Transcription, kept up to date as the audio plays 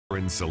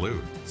Veteran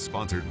Salute,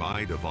 sponsored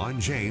by Devon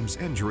James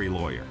Injury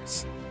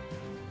Lawyers.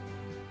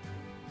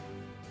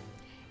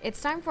 It's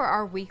time for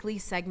our weekly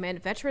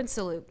segment, Veteran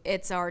Salute.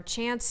 It's our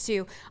chance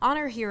to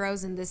honor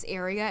heroes in this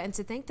area and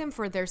to thank them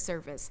for their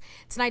service.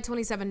 Tonight,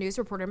 27 News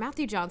reporter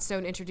Matthew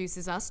Johnstone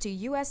introduces us to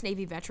U.S.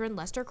 Navy veteran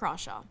Lester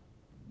Crawshaw.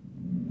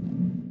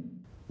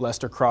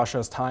 Lester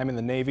Crawshaw's time in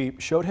the Navy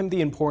showed him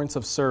the importance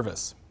of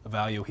service, a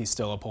value he's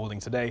still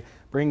upholding today,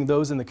 bringing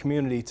those in the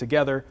community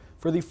together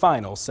for the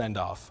final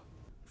send-off.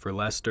 For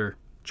Lester,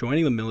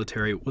 joining the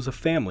military was a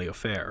family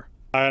affair.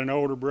 I had an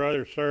older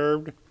brother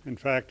served. In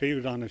fact, he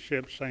was on the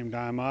ship the same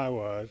time I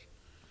was.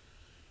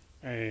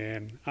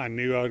 And I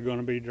knew I was going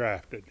to be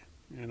drafted.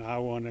 And I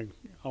wanted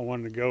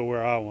to go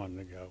where I wanted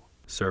to go.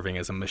 Serving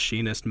as a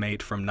machinist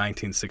mate from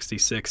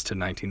 1966 to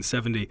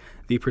 1970,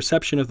 the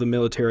perception of the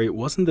military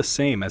wasn't the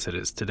same as it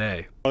is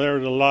today. Well, there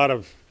was a lot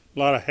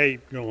of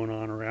hate going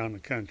on around the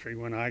country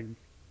when I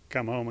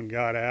come home and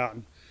got out.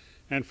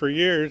 And for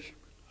years,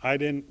 I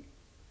didn't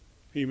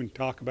even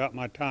talk about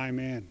my time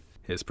in.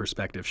 His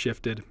perspective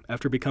shifted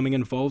after becoming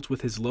involved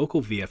with his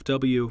local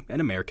VFW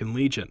and American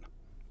Legion,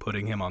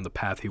 putting him on the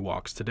path he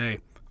walks today,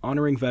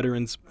 honoring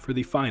veterans for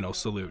the final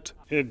salute.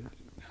 It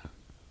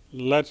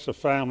lets the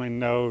family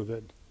know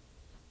that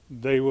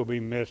they will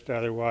be missed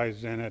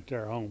otherwise than at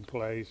their home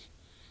place,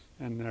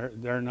 and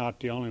they're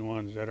not the only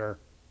ones that are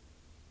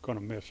going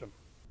to miss them.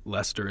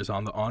 Lester is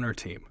on the honor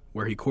team,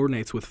 where he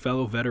coordinates with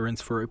fellow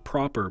veterans for a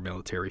proper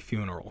military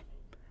funeral.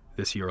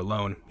 This year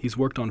alone, he's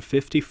worked on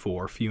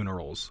 54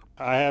 funerals.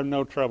 I have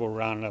no trouble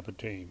rounding up a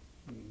team.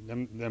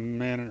 Them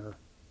men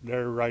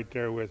they're right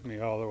there with me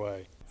all the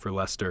way. For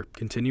Lester,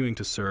 continuing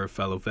to serve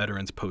fellow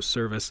veterans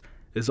post-service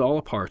is all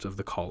a part of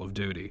the call of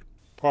duty.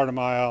 Part of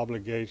my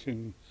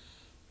obligation.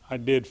 I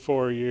did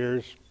 4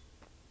 years.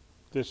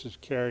 This is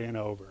carrying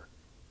over.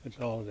 That's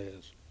all it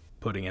is.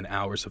 Putting in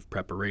hours of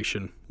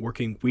preparation,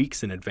 working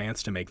weeks in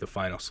advance to make the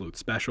final salute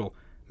special,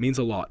 means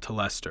a lot to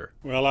Lester.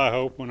 Well, I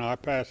hope when I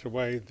pass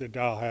away that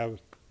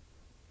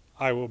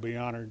I will be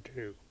honored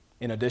too.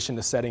 In addition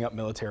to setting up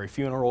military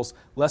funerals,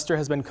 Lester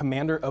has been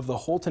commander of the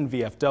Holton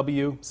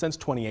VFW since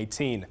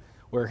 2018,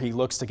 where he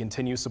looks to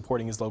continue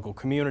supporting his local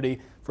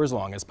community for as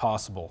long as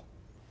possible.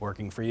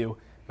 Working for you,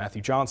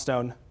 Matthew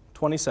Johnstone,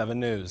 27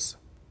 News.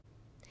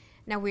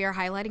 Now, we are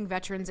highlighting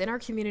veterans in our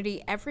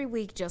community every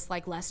week, just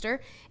like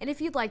Lester. And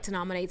if you'd like to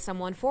nominate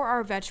someone for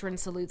our Veteran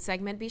Salute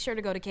segment, be sure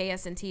to go to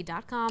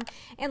KSNT.com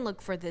and look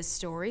for this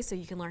story so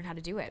you can learn how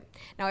to do it.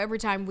 Now, every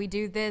time we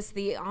do this,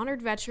 the honored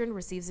veteran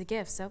receives a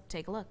gift, so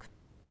take a look.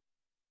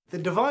 The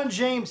Devon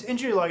James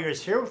Injury Lawyer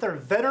is here with our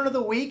Veteran of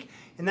the Week,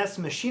 and that's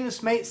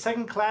Machinist Mate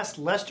Second Class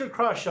Lester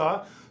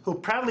Crawshaw, who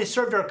proudly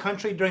served our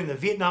country during the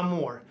Vietnam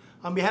War.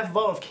 On behalf of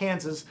all of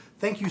Kansas,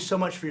 thank you so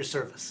much for your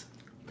service.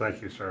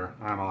 Thank you, sir.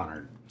 I'm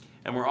honored.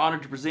 And we're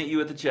honored to present you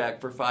with a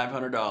check for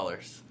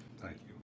 $500.